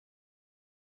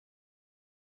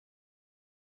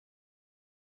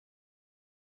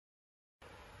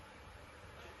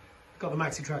Got the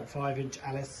Maxitrak 5-inch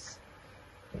Alice.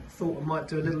 Thought I might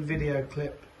do a little video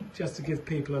clip just to give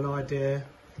people an idea,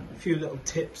 a few little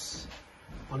tips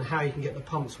on how you can get the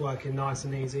pumps working nice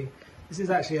and easy. This is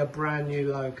actually a brand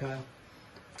new loco.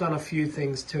 I've done a few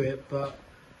things to it, but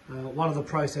one of the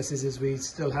processes is we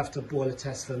still have to boiler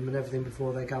test them and everything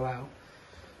before they go out.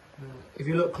 If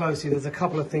you look closely, there's a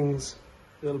couple of things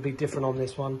that'll be different on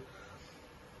this one.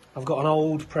 I've got an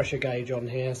old pressure gauge on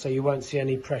here, so you won't see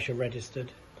any pressure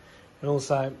registered. And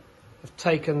also, I've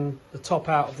taken the top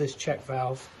out of this check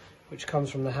valve, which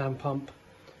comes from the hand pump,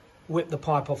 whipped the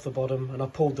pipe off the bottom, and I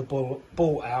pulled the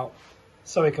bolt out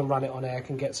so we can run it on air,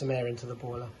 can get some air into the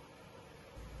boiler.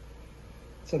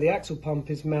 So the axle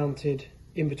pump is mounted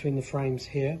in between the frames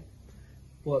here,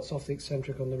 works off the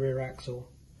eccentric on the rear axle.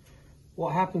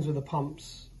 What happens with the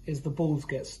pumps is the balls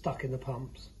get stuck in the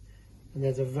pumps, and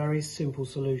there's a very simple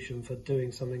solution for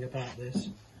doing something about this.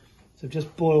 So I've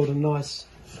just boiled a nice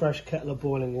fresh kettle of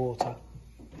boiling water.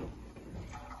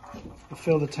 I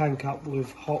fill the tank up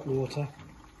with hot water,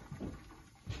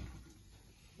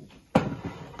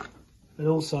 and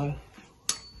also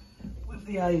with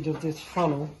the aid of this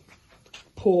funnel,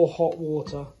 pour hot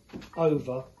water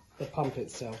over the pump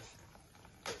itself.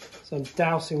 So I'm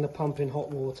dousing the pump in hot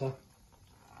water.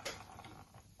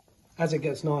 As it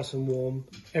gets nice and warm,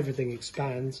 everything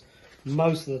expands.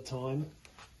 Most of the time,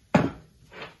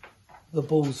 the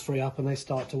balls free up and they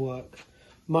start to work.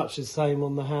 Much the same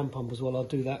on the hand pump as well. I'll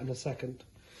do that in a second.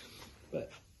 But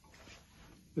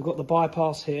we've got the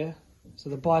bypass here. So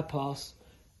the bypass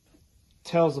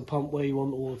tells the pump where you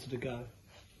want the water to go.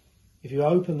 If you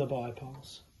open the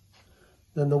bypass,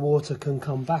 then the water can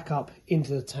come back up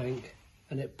into the tank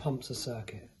and it pumps a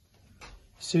circuit.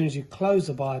 As soon as you close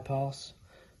the bypass,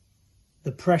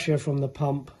 the pressure from the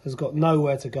pump has got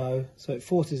nowhere to go, so it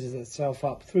forces itself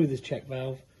up through this check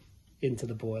valve into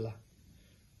the boiler.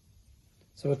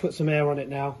 So we'll put some air on it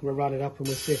now, we'll run it up and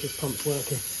we'll see if this pump's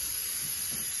working.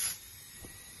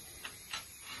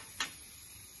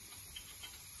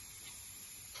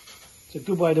 It's a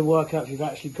good way to work out if you've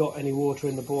actually got any water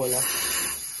in the boiler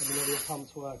and whether your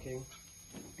pump's working.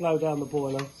 Blow down the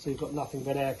boiler so you've got nothing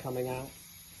but air coming out.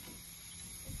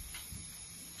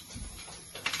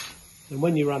 And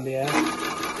when you run the air,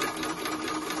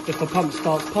 if the pump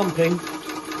starts pumping,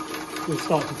 you'll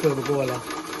start to fill the boiler.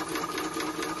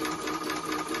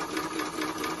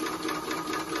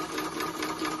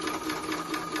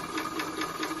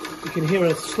 You can hear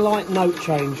a slight note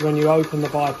change when you open the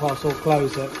bypass or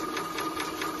close it.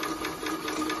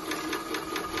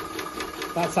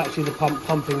 That's actually the pump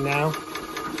pumping now,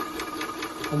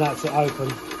 and that's it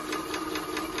open.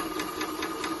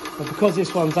 But because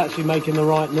this one's actually making the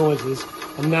right noises,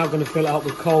 I'm now going to fill it up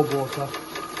with cold water.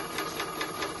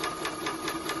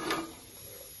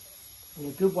 And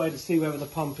a good way to see whether the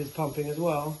pump is pumping as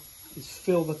well is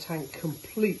fill the tank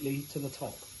completely to the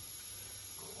top.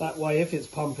 That way, if it's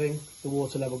pumping, the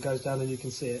water level goes down and you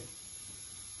can see it.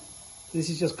 This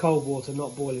is just cold water,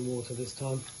 not boiling water this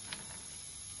time.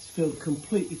 It's filled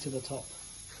completely to the top.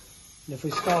 And if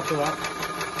we start her up,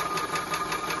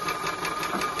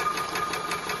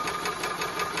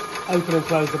 open and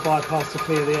close the bypass to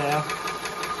clear the air.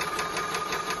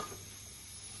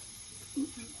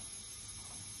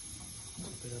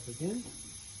 Put it up again.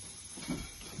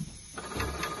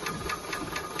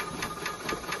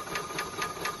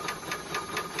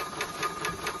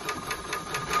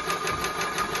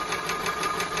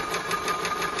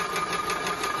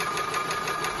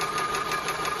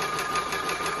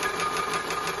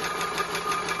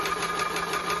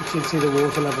 You should see the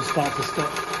water level start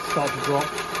to drop.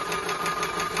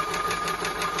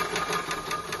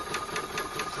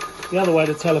 The other way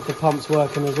to tell if the pump's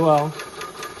working as well,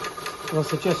 and I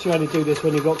suggest you only do this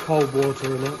when you've got cold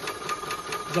water in it,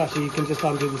 is actually you can just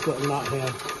undo this little nut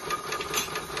here.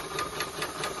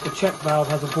 The check valve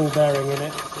has a ball bearing in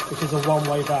it, which is a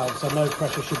one-way valve, so no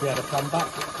pressure should be able to come back.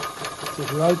 So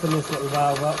if you open this little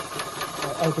valve up,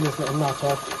 or open this little nut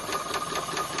off,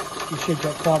 you should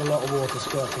get quite a lot of water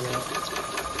squirting out.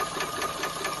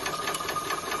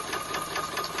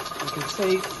 You can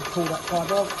see, if you pull that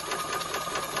pipe off,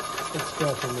 it's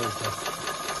squirting water.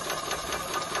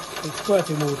 It's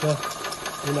squirting water,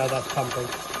 you know that's pumping.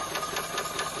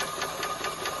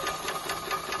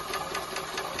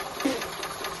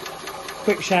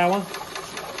 Quick shower.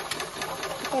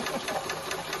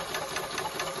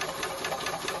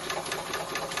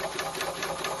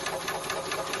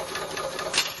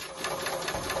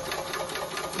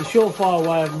 The surefire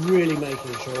way of really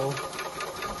making sure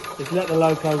is let the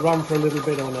loco run for a little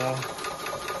bit on air.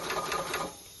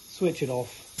 Switch it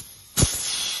off.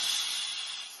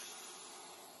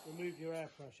 Remove your air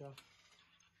pressure.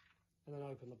 and then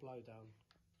open the blow down.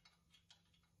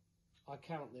 I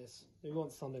count this. We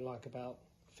want something like about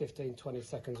 15-20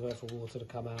 seconds worth of water to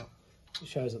come out. It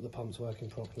shows that the pump's working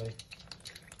properly.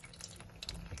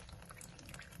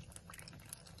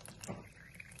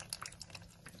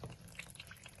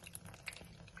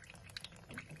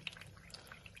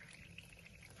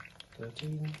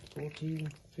 "13, 14,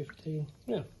 15,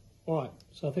 yeah, alright,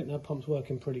 so I think that pump's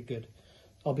working pretty good.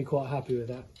 I'll be quite happy with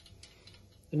that.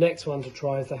 The next one to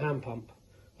try is the hand pump.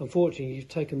 Unfortunately, you've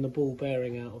taken the ball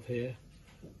bearing out of here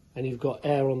and you've got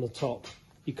air on the top.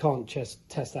 You can't just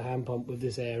test the hand pump with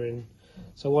this air in.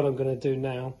 So what I'm going to do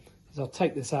now is I'll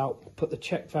take this out, put the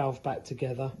check valve back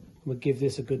together, and we'll give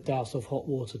this a good douse of hot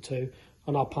water too,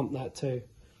 and I'll pump that too.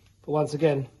 But once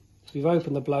again, if you've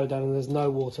opened the blow down and there's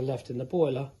no water left in the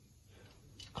boiler,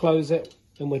 close it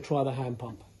and we'll try the hand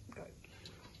pump. Okay.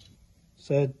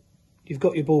 So you've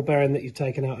got your ball bearing that you've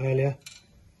taken out earlier.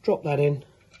 Drop that in,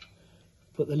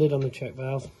 put the lid on the check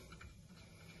valve,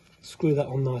 screw that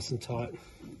on nice and tight.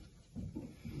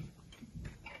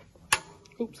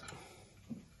 Oops.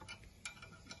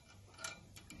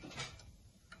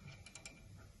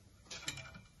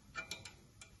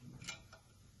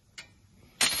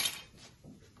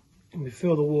 And we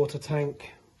fill the water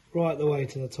tank right the way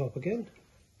to the top again.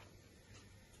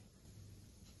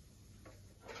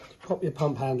 Pop your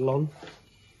pump handle on.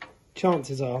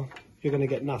 Chances are you're going to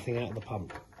get nothing out of the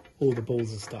pump. All the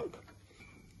balls are stuck.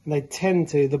 And they tend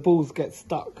to, the balls get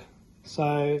stuck.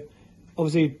 So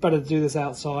obviously better to do this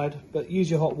outside, but use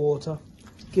your hot water.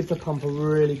 Give the pump a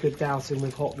really good dousing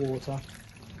with hot water.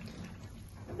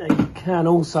 Now you can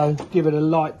also give it a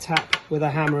light tap with a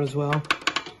hammer as well.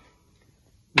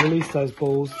 Release those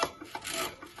balls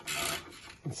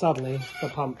and suddenly the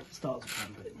pump starts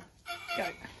pumping.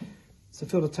 Okay. So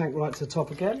fill the tank right to the top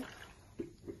again.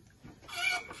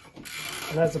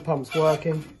 And as the pump's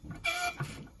working,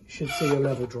 you should see your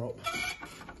level drop.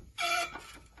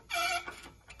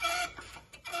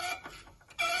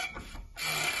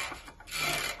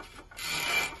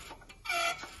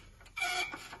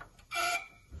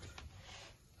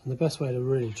 And the best way to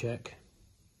really check,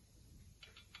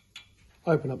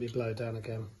 open up your blow down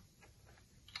again.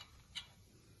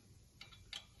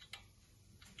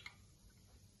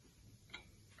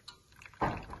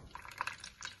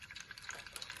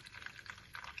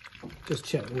 Just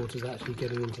check water's actually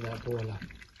getting into that boiler.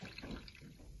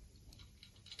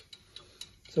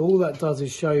 So all that does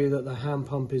is show you that the hand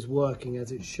pump is working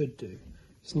as it should do.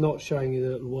 It's not showing you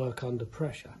that it'll work under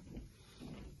pressure.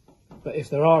 But if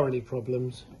there are any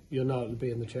problems, you'll know it'll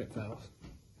be in the check valve.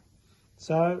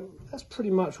 So that's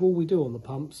pretty much all we do on the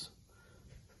pumps.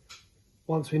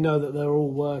 Once we know that they're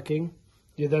all working,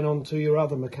 you're then on to your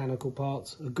other mechanical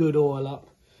parts, a good oil up,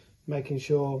 making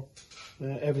sure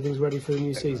everything's ready for the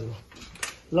new season.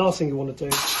 Last thing you want to do,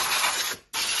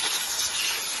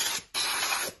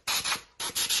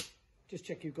 just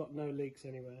check you've got no leaks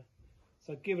anywhere.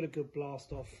 So give it a good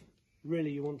blast off. Really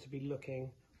you want to be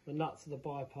looking, the nuts of the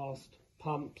bypassed,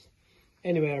 pumps,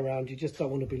 anywhere around. You just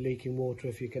don't want to be leaking water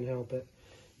if you can help it.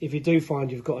 If you do find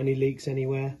you've got any leaks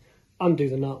anywhere, undo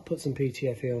the nut, put some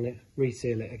PTFE on it,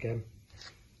 reseal it again.